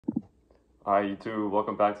Hi, you too.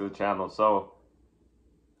 Welcome back to the channel. So,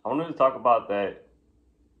 I wanted to talk about that.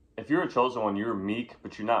 If you're a chosen one, you're meek,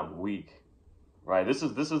 but you're not weak, right? This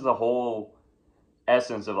is the whole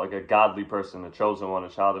essence of like a godly person, a chosen one, a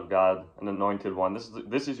child of God, an anointed one.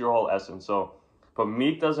 This is your whole essence. So, but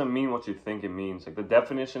meek doesn't mean what you think it means. Like the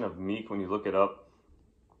definition of meek, when you look it up,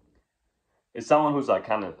 is someone who's like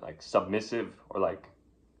kind of like submissive or like,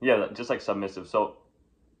 yeah, just like submissive. So,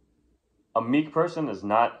 a meek person is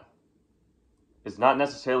not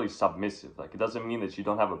necessarily submissive. Like it doesn't mean that you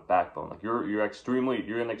don't have a backbone. Like you're an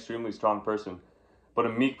extremely strong person, but a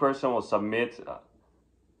meek person will submit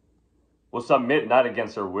not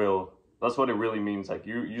against their will. That's what it really means. Like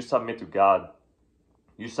you submit to God.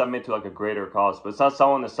 You submit to like a greater cause, but it's not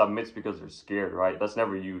someone that submits because they're scared, right? That's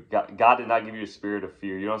never you. God did not give you a spirit of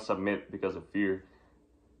fear. You don't submit because of fear.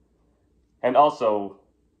 And also,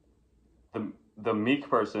 the meek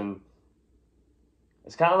person,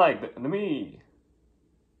 it's kind of like let me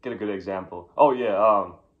get a good example. Oh yeah,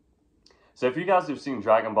 so if you guys have seen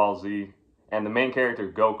Dragon Ball Z and the main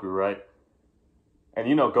character Goku, right? And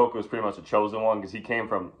you know Goku was pretty much a chosen one because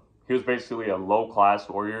he was basically a low class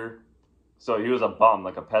warrior. So he was a bum,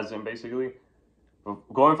 like a peasant basically.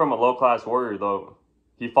 But going from a low class warrior though,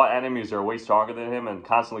 he fought enemies that are way stronger than him and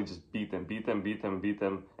constantly just beat them,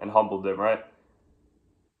 and humbled them, right?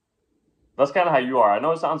 That's kind of how you are. I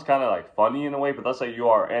know it sounds kind of like funny in a way, but that's how you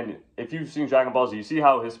are. And if you've seen Dragon Ball Z, you see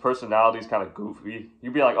how his personality is kind of goofy.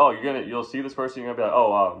 You'd be like, oh, you'll see this person, you're gonna be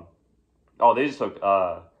like, oh, they just look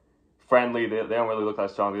friendly. They don't really look that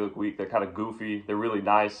strong. They look weak. They're kind of goofy. They're really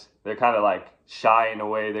nice. They're kind of like shy in a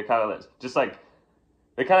way. They're kind of just like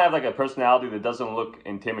they kind of have like a personality that doesn't look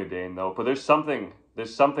intimidating though. But there's something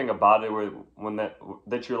about it where when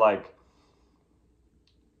that you're like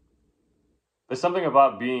there's something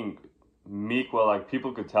about being meek where like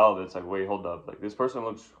people could tell that it's like wait, hold up, like this person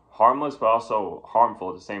looks harmless but also harmful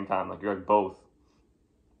at the same time. Like you're like both.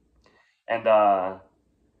 And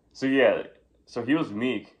so yeah, so he was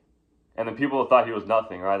meek, and then people thought he was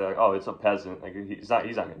nothing, right? They're like, oh, it's a peasant. Like he's not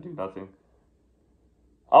gonna do nothing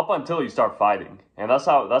up until you start fighting, and that's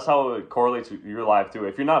how it correlates with your life too.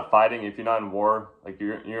 If you're not fighting, if you're not in war, like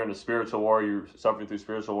you're in a spiritual war, you're suffering through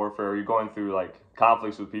spiritual warfare, you're going through like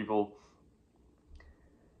conflicts with people.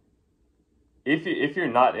 If you're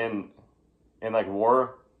not in like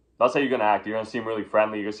war, that's how you're gonna act. You're gonna seem really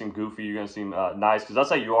friendly. You're gonna seem goofy. You're gonna seem nice because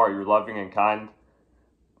that's how you are. You're loving and kind.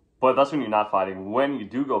 But that's when you're not fighting. When you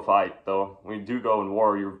do go fight, though, when you do go in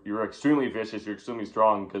war, you're extremely vicious. You're extremely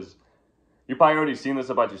strong because you probably already seen this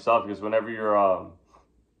about yourself. Because whenever you're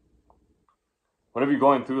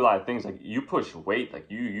going through a lot of things, like you push weight, like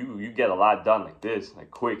you get a lot done like this,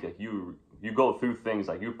 like quick, like you go through things,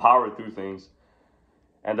 like you power through things,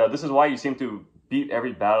 and this is why you seem to beat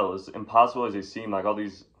every battle. As impossible as they seem, like all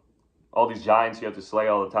these giants you have to slay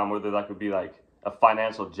all the time, whether that could be like a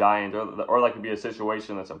financial giant or that could be a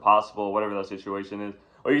situation that's impossible, whatever that situation is.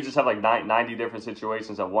 Or you just have like 90 different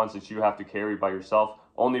situations at once that you have to carry by yourself,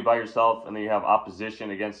 only by yourself, and then you have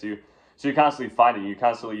opposition against you. So you're constantly fighting. You're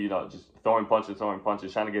constantly, just throwing punches,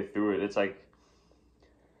 trying to get through it. It's like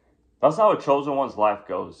that's how a chosen one's life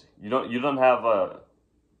goes. You don't have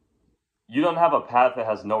a path that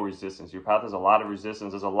has no resistance. Your path has a lot of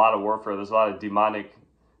resistance. There's a lot of warfare. There's a lot of demonic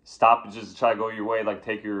stoppages to try to go your way. Like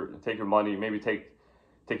take your money, maybe take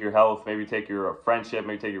your health, maybe take your friendship,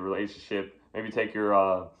 maybe take your relationship, maybe take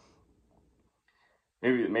your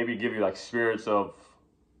maybe give you like spirits of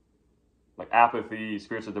like apathy,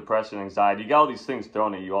 spirits of depression, anxiety. You got all these things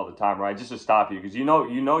thrown at you all the time, right? Just to stop you because you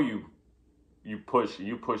push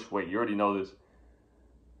weight. You already know this.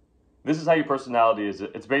 This is how your personality is.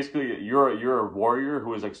 It's basically you're a warrior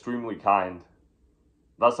who is extremely kind.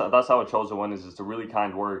 That's how a chosen one is. It's a really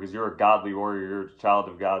kind warrior because you're a godly warrior. You're a child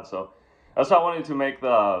of God. So that's why I wanted to make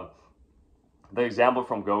the example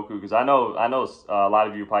from Goku because I know a lot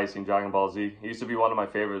of you probably seen Dragon Ball Z. It used to be one of my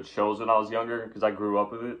favorite shows when I was younger because I grew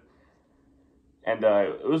up with it, and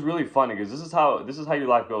it was really funny because this is how your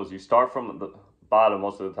life goes. You start from the bottom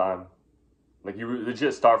most of the time. Like you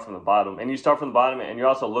legit start from the bottom, and you start from the bottom, and you're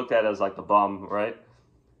also looked at as like the bum, right?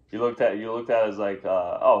 You looked at as like,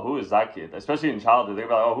 oh, who is that kid? Especially in childhood, they're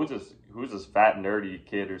like, oh, who's this fat nerdy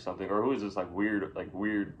kid or something, or who is this like weird,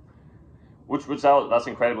 that's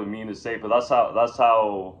incredibly mean to say, but that's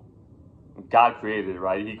how God created it,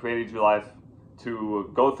 right? He created your life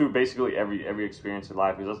to go through basically every experience in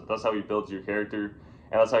life because that's how He builds your character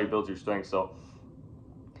and that's how He builds your strength. So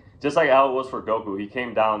just like how it was for Goku, he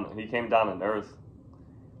came down on Earth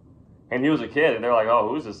and he was a kid, and they're like, "Oh,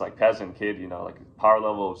 who's this like peasant kid? Like power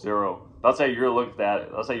level of zero." That's how you're looked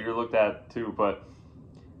at. That's how you're looked at too. But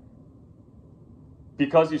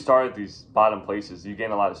because you start at these bottom places, you gain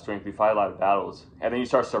a lot of strength, you fight a lot of battles, and then you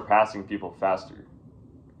start surpassing people faster.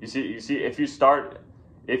 You see, if you start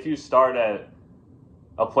at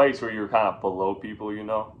a place where you're kind of below people, you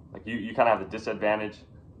know, like you kind of have a disadvantage,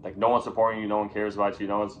 like no one's supporting you, no one cares about you,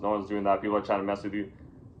 no one's doing that, people are trying to mess with you.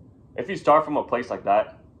 If you start from a place like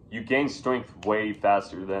that, you gain strength way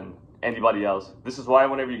faster than anybody else. This is why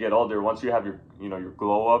whenever you get older, once you have your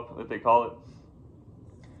glow up, that they call it,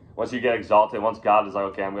 once you get exalted, once God is like,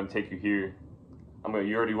 okay, I'm going to take you here.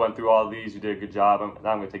 You already went through all of these. You did a good job.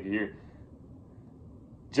 Now I'm going to take you here.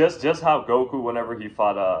 Just how Goku, whenever he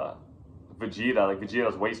fought Vegeta, like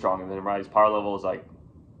Vegeta's way stronger than him, right? His power level is like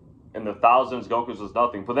in the thousands. Goku's was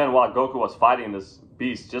nothing. But then while Goku was fighting this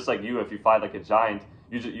beast, just like you, if you fight like a giant,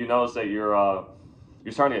 you notice that you're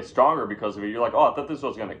starting to get stronger because of it. You're like, oh, I thought this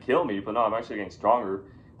was going to kill me, but no, I'm actually getting stronger.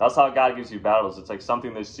 That's how God gives you battles. It's like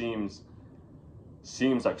something that seems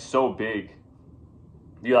like so big.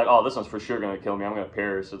 You're like, oh, this one's for sure going to kill me. I'm going to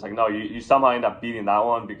perish. So it's like, no, you somehow end up beating that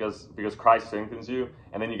one because Christ strengthens you,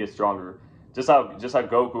 and then you get stronger. Just how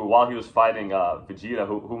Goku, while he was fighting Vegeta,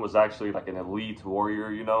 who was actually like an elite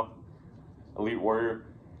warrior, you know,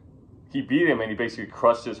 he beat him and he basically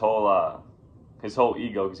crushed his whole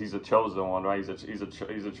ego because he's a chosen one, right? He's a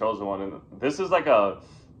chosen one, and this is like a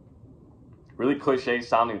really cliche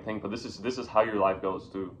sounding thing, but this is how your life goes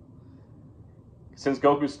too. Since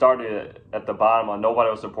Goku started at the bottom,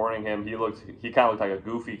 nobody was supporting him. He kind of looked like a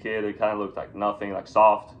goofy kid. He kind of looked like nothing, like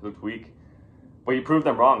soft, looked weak. But he proved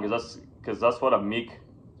them wrong because that's what a meek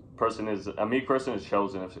person is. A meek person is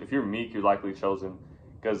chosen. If you're meek, you're likely chosen.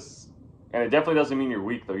 And it definitely doesn't mean you're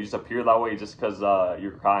weak though. You just appear that way just because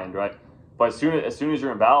you're kind, right? But as soon as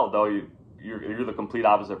you're in battle though, you're the complete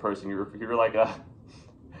opposite person. You're like a.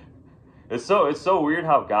 It's so weird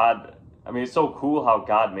how God. I mean, it's so cool how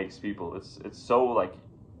God makes people. It's so like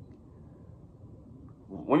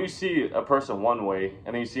when you see a person one way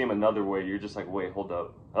and then you see him another way, you're just like, wait, hold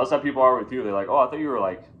up. That's how people are with you. They're like, oh, I thought you were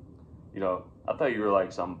like, I thought you were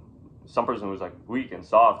like some person who's like weak and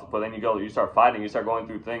soft. But then you start fighting, you start going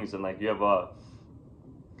through things, and like you have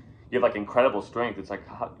like incredible strength. It's like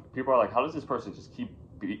people are like, how does this person just keep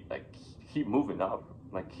moving up?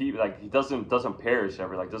 Like he doesn't perish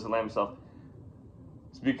ever. Like doesn't let himself.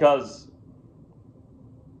 It's because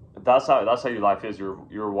that's how your life is.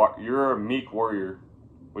 You're a meek warrior,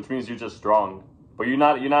 which means you're just strong. But you're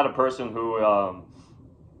not a person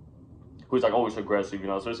who's like always aggressive. You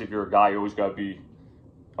know, especially if you're a guy, you always gotta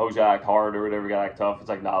act hard or whatever. You gotta act tough. It's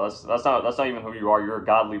like nah, that's not even who you are. You're a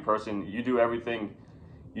godly person. You do everything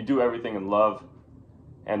in love,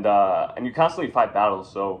 and you constantly fight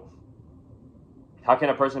battles. So how can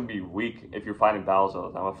a person be weak if you're fighting battles all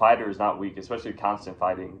the time? A fighter is not weak, especially constant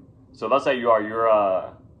fighting. So that's how you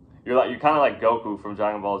are. You're kind of like Goku from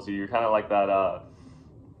Dragon Ball Z. You're kind of like that.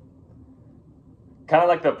 Kind of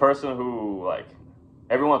like the person who like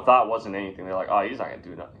everyone thought wasn't anything. They're like, oh, he's not gonna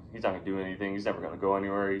do nothing. He's not gonna do anything. He's never gonna go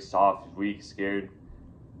anywhere. He's soft, he's weak, scared.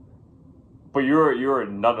 But you're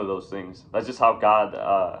none of those things. That's just how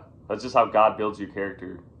God. That's just how God builds your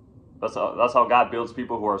character. That's how God builds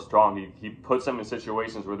people who are strong. He puts them in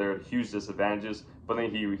situations where they're at huge disadvantages, but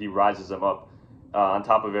then he rises them up on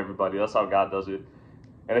top of everybody. That's how God does it.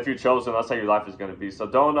 And if you're chosen, that's how your life is going to be. So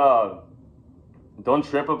don't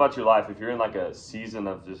trip about your life. If you're in like a season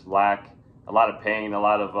of just lack, a lot of pain, a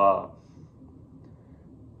lot of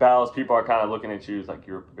battles, people are kind of looking at you as like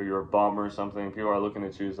you're a bum or something. People are looking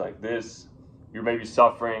at you as like this. You're maybe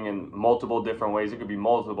suffering in multiple different ways. It could be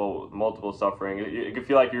multiple suffering. It could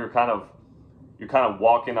feel like you're kind of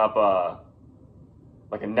walking up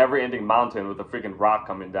like a never-ending mountain with a freaking rock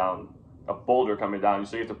coming down, a boulder coming down.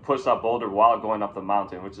 So you have to push that boulder while going up the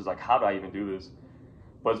mountain, which is like, how do I even do this?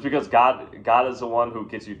 But it's because God is the one who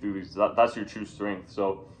gets you through these. That's your true strength.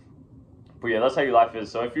 So, but yeah, that's how your life is.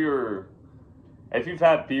 So if you've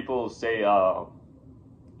had people say you're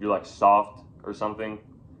like soft or something.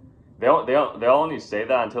 They'll only say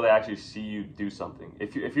that until they actually see you do something.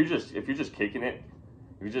 If you're just kicking it,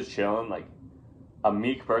 if you're just chilling, like a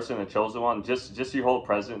meek person, a chosen one, just your whole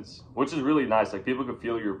presence, which is really nice. Like people can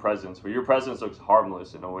feel your presence, but your presence looks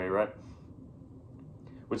harmless in a way, right?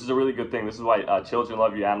 Which is a really good thing. This is why children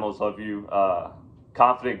love you, animals love you,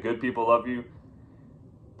 confident, good people love you.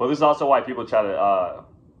 But this is also why people kind of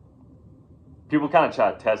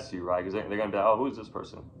try to test you, right? Because they're gonna be like, oh, who is this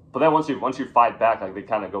person? But then once you fight back, like they're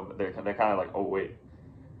kind of like, oh wait.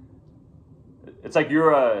 It's like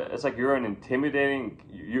you're an intimidating.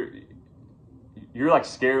 You're like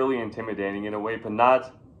scarily intimidating in a way, but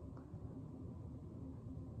not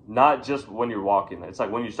not just when you're walking. It's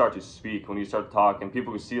like when you start to speak, when you start to talk, and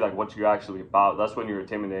people can see like what you're actually about. That's when you're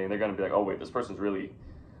intimidating. They're gonna be like, oh wait, this person's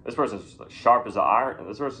sharp as an iron.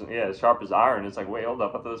 This person, yeah, is sharp as iron. It's like, wait, hold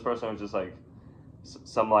up. I thought this person was just like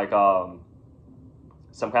some like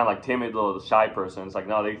some kind of like timid little shy person. It's like,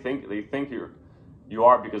 no, they think you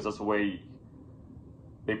are, because that's the way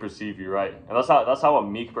they perceive you, right? And that's how a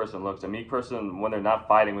meek person looks. A meek person, when they're not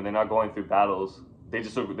fighting, when they're not going through battles, they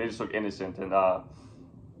just look innocent, and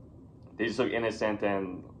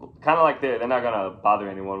kind of like they're not gonna bother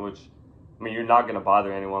anyone. Which, I mean, you're not gonna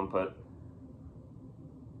bother anyone, but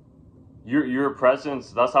your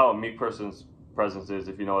presence, that's how a meek person's presence is,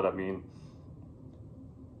 if you know what I mean.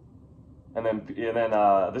 And then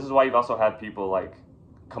this is why you've also had people like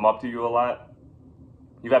come up to you a lot.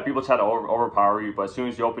 You've had people try to overpower you, but as soon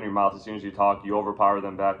as you open your mouth, as soon as you talk, you overpower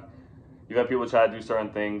them back. You've had people try to do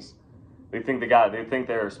certain things. They think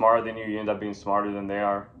they're smarter than you. You end up being smarter than they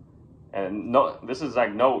are. And no, this is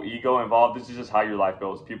like no ego involved. This is just how your life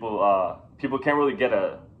goes. People can't really get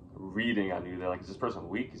a reading on you. They're like, is this person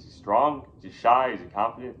weak? Is he strong? Is he shy? Is he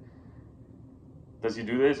confident? Does he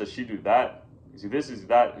do this? Does she do that? Is he this? Is he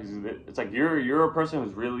that? It's like you're a person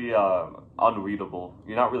who's really unreadable.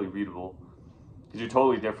 You're not really readable because you're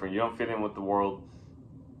totally different. You don't fit in with the world.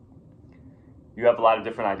 You have a lot of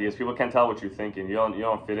different ideas. People can't tell what you're thinking. You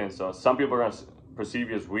don't fit in. So some people are gonna perceive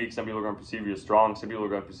you as weak. Some people are gonna perceive you as strong. Some people are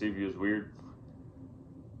gonna perceive you as weird.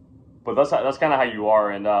 But that's kind of how you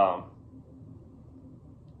are. And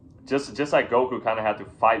just like Goku kind of had to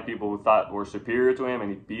fight people who thought were superior to him, and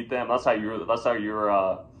he beat them. That's how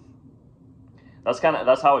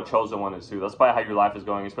how a chosen one is too. That's probably how your life is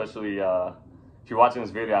going, especially if you're watching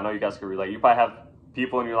this video. I know you guys can relate. You probably have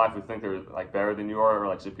people in your life who think they're like better than you are, or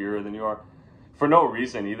like superior than you are, for no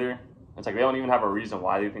reason either. It's like they don't even have a reason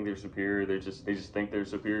why they think they're superior. They just think they're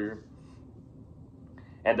superior,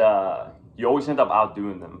 and you always end up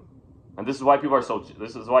outdoing them. And this is why people are so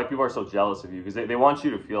jealous of you, because they want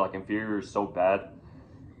you to feel like inferior so bad,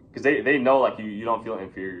 because they know like you don't feel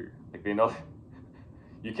inferior. Like they know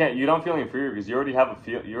you don't feel inferior because you already have a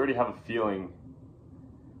feeling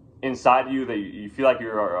inside you that you feel like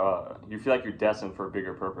you're destined for a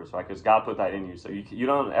bigger purpose, right? Because God put that in you, so you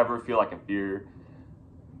don't ever feel like inferior.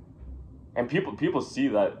 And people see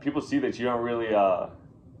that you don't really you're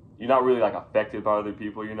not really like affected by other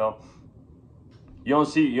people, you know. You don't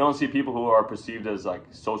see people who are perceived as like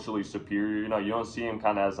socially superior, you know. You don't see them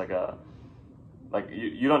kind of as like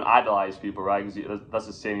you don't idolize people, right? Because that's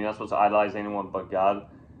a sin. You're not supposed to idolize anyone but God.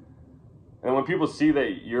 And when people see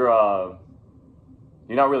that you're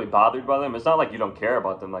not really bothered by them, it's not like you don't care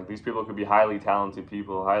about them. Like, these people could be highly talented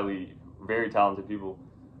people, very talented people,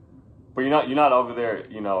 but you're not over there,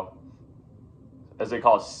 you know, as they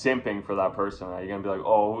call it, simping for that person. Right? You're gonna be like,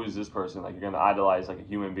 oh, who is this person? Like, you're gonna idolize like a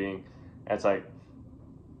human being. And it's like,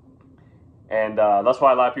 and that's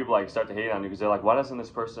why a lot of people like start to hate on you, because they're like, why doesn't this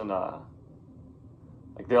person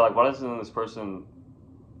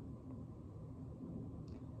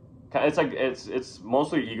it's like it's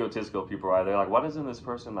mostly egotistical people, right? They're like, why doesn't this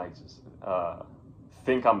person like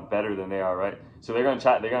think I'm better than they are, right? So they're gonna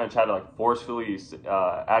try to like forcefully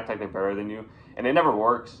act like they're better than you, and it never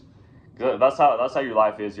works. That's how your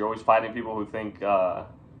life is. You're always fighting people who think not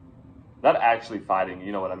actually fighting,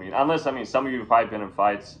 you know what I mean? Unless, I mean, some of you have probably been in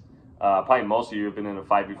fights. Probably most of you have been in a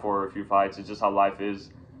fight before, or a few fights. It's just how life is.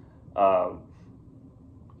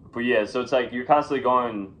 But yeah, so it's like you're constantly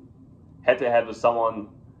going head to head with someone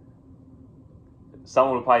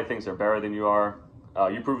who probably thinks they're better than you are.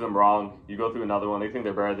 You prove them wrong. You go through another one. They think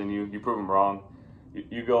they're better than you. You prove them wrong.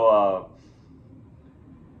 You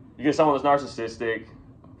get someone that's narcissistic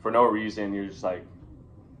for no reason. You're just like,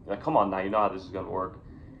 come on now, you know how this is gonna work.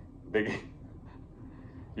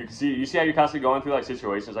 You see how you're constantly going through like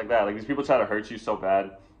situations like that. Like, these people try to hurt you so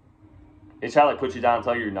bad. They try to like put you down and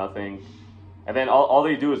tell you you're nothing, and then all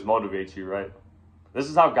they do is motivate you, right? This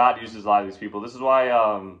is how God uses a lot of these people. This is why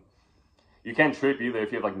you can't trip either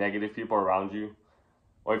if you have like negative people around you,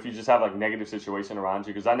 or if you just have like negative situation around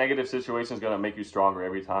you, because that negative situation is gonna make you stronger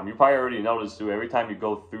every time. You probably already noticed too. Every time you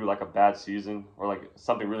go through like a bad season or like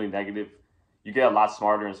something really negative, you get a lot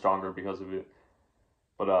smarter and stronger because of it.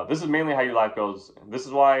 But this is mainly how your life goes. This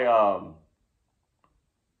is why I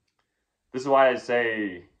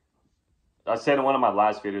said in one of my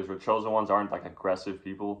last videos where chosen ones aren't like aggressive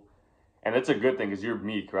people. And it's a good thing, because you're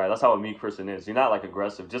meek, right? That's how a meek person is. You're not like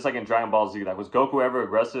aggressive. Just like in Dragon Ball Z, like, was Goku ever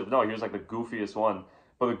aggressive? No, he was like the goofiest one.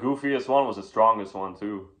 But the goofiest one was the strongest one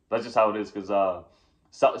too. That's just how it is. Because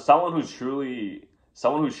someone who's truly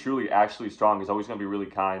actually strong is always gonna be really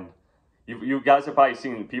kind. You guys have probably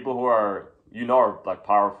seen people who are, you know, are like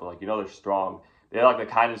powerful, like, you know, they're strong, They're like the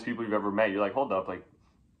kindest people you've ever met. You're like, hold up, like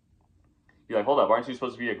aren't you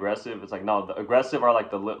supposed to be aggressive? It's like, no, the aggressive are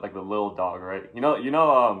like the little dog, right? You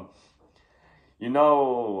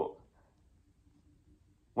know,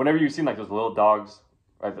 whenever you've seen like those little dogs,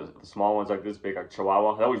 right, the small ones like this big, like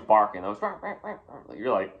Chihuahua, they always barking. Those, like,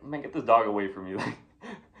 you're like, man, get this dog away from me.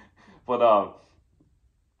 but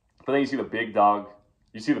but then you see the big dog.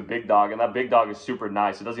 You see the big dog, and that big dog is super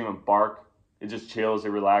nice. It doesn't even bark. It just chills. It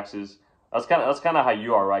relaxes. That's kind of how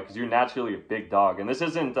you are, right? Because you're naturally a big dog, and this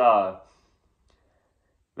isn't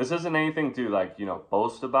anything to like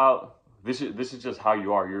boast about. This is just how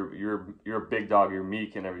you are. You're a big dog. You're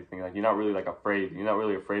meek and everything. Like you're not really like afraid. You're not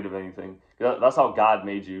really afraid of anything. That's how God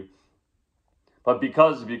made you. But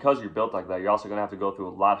because you're built like that, you're also gonna have to go through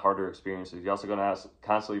a lot harder experiences. You're also gonna have to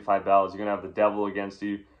constantly fight battles. You're gonna have the devil against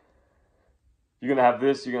you. You're gonna have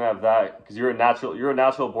this. You're gonna have that. Because you're a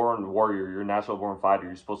natural born warrior. You're a natural born fighter.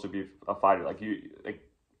 You're supposed to be a fighter.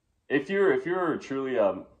 If you're truly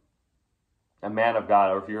a man of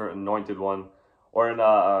God, or if you're an anointed one, or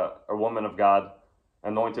a woman of God,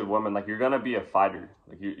 anointed woman, like you're gonna be a fighter.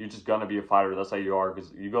 Like you're just gonna be a fighter. That's how you are,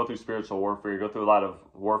 because you go through spiritual warfare. You go through a lot of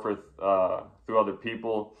warfare through other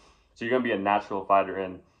people. So you're gonna be a natural fighter,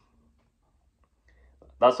 and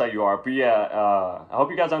that's how you are. But yeah, I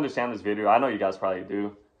hope you guys understand this video. I know you guys probably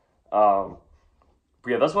do. But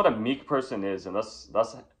yeah, that's what a meek person is, and that's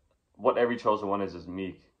what every chosen one is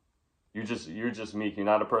meek. You're just meek. You're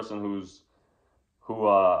not a person who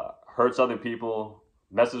hurts other people,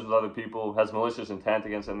 messes with other people, has malicious intent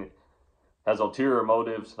against them, has ulterior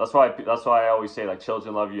motives. That's why I always say, like,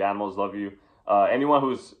 children love you, animals love you. Anyone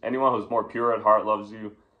who's more pure at heart loves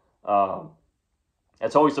you.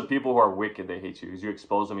 It's always the people who are wicked, they hate you, because you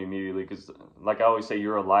expose them immediately. Because like I always say,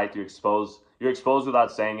 you're a light. You expose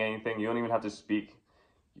without saying anything. You don't even have to speak.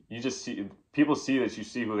 You just see, people see that you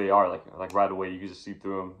see who they are, like right away. You can just see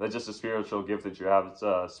through them. That's just a spiritual gift that you have. It's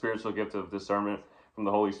a spiritual gift of discernment from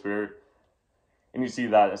the Holy Spirit, and you see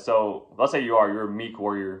that. So let's say you're a meek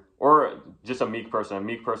warrior, or just a meek person. A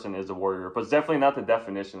meek person is a warrior, but it's definitely not the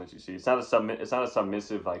definition that you see. It's not a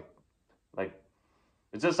submissive, like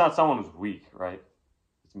it's just not someone who's weak, right?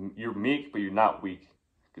 You're meek, but you're not weak.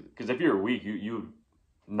 Because if you're weak, you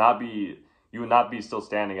would not be still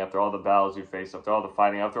standing after all the battles you faced, after all the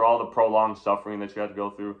fighting, after all the prolonged suffering that you had to go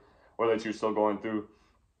through, or that you're still going through.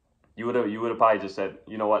 You would have probably just said,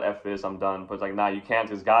 you know what, F this, I'm done. But it's like, nah, you can't,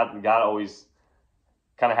 because God always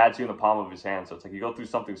kind of had you in the palm of his hand. So it's like you go through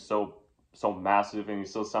something so massive and you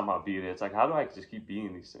still somehow beat it. It's like, how do I just keep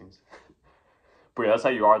beating these things? But yeah, that's how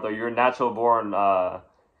you are, though. You're a natural born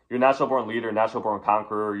leader, natural born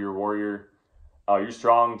conqueror. You're a warrior. You're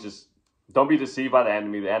strong. Just don't be deceived by the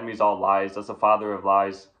enemy. The enemy's all lies. That's the father of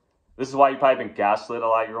lies. This is why you've probably been gaslit a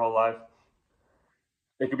lot your whole life.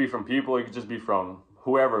 It could be from people. It could just be from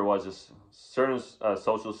whoever it was. Just certain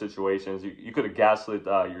social situations. You could have gaslit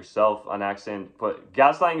yourself on accident. But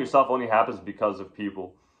gaslighting yourself only happens because of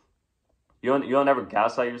people. You don't ever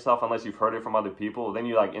gaslight yourself unless you've heard it from other people. Then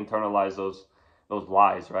you like internalize those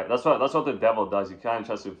lies, right? That's what the devil does. He kind of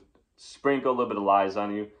tries to sprinkle a little bit of lies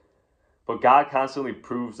on you. But God constantly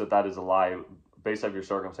proves that is a lie based off your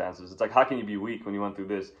circumstances. It's like, how can you be weak when you went through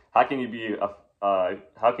this? How can you be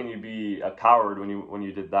a coward when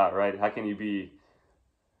you did that, right? How can you be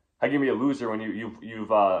a loser when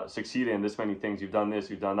you've succeeded in this many things? You've done this,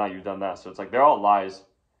 you've done that, you've done that. So it's like they're all lies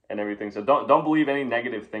and everything. So don't believe any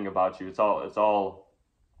negative thing about you. It's all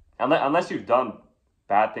unless you've done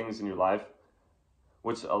bad things in your life,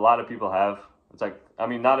 which a lot of people have. It's like, I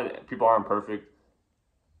mean, people aren't perfect.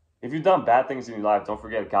 If you've done bad things in your life, don't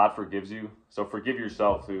forget God forgives you. So forgive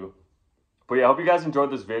yourself too. But yeah, I hope you guys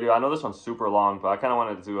enjoyed this video. I know this one's super long, but I kind of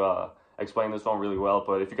wanted to explain this one really well.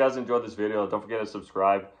 But if you guys enjoyed this video, don't forget to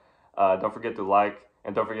subscribe. Don't forget to like,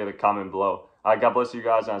 and don't forget to comment below. God bless you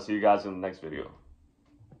guys, and I'll see you guys in the next video.